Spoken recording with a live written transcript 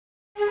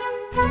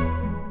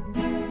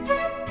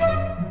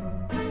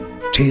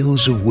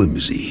Tales of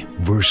Whimsy,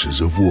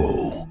 Verses of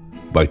Woe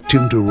by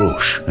Tim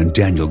DeRoche and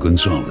Daniel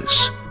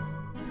Gonzalez.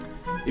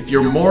 If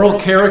your moral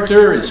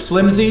character is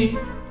flimsy,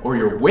 or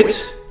your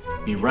wit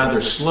be rather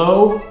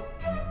slow,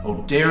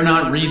 oh, dare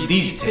not read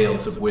these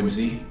tales of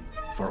whimsy,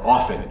 for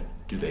often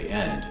do they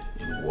end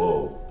in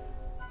woe.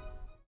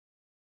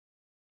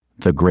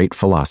 The Great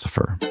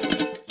Philosopher.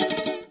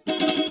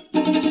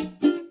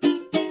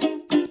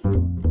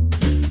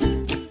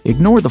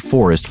 Ignore the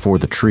forest for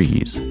the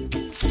trees.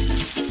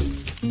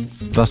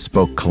 Thus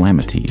spoke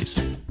Calamities.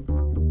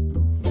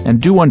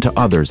 And do unto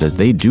others as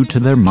they do to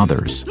their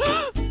mothers.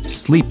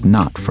 Sleep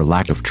not for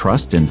lack of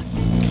trust, and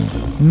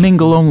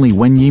mingle only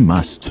when ye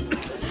must.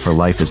 For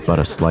life is but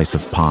a slice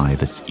of pie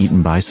that's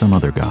eaten by some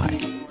other guy.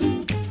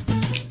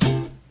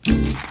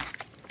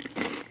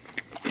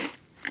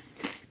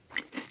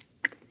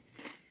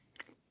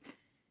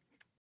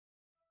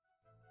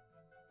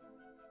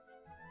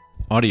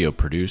 Audio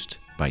produced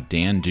by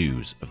Dan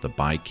Dews of the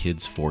By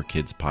Kids for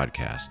Kids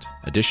podcast.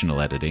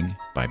 Additional editing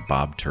by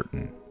Bob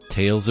Turton.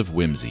 Tales of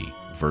Whimsy,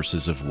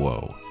 Verses of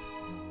Woe.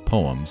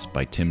 Poems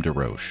by Tim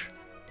DeRoche.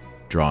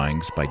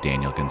 Drawings by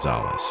Daniel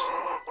Gonzalez.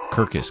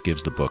 Kirkus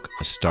gives the book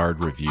a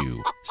starred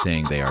review,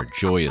 saying they are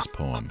joyous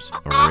poems,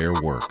 a rare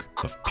work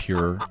of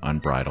pure,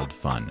 unbridled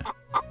fun.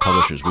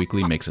 Publishers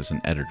Weekly makes us an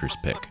editor's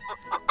pick.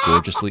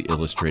 Gorgeously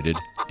illustrated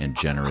and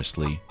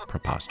generously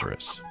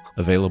preposterous.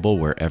 Available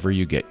wherever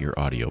you get your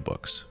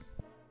audiobooks.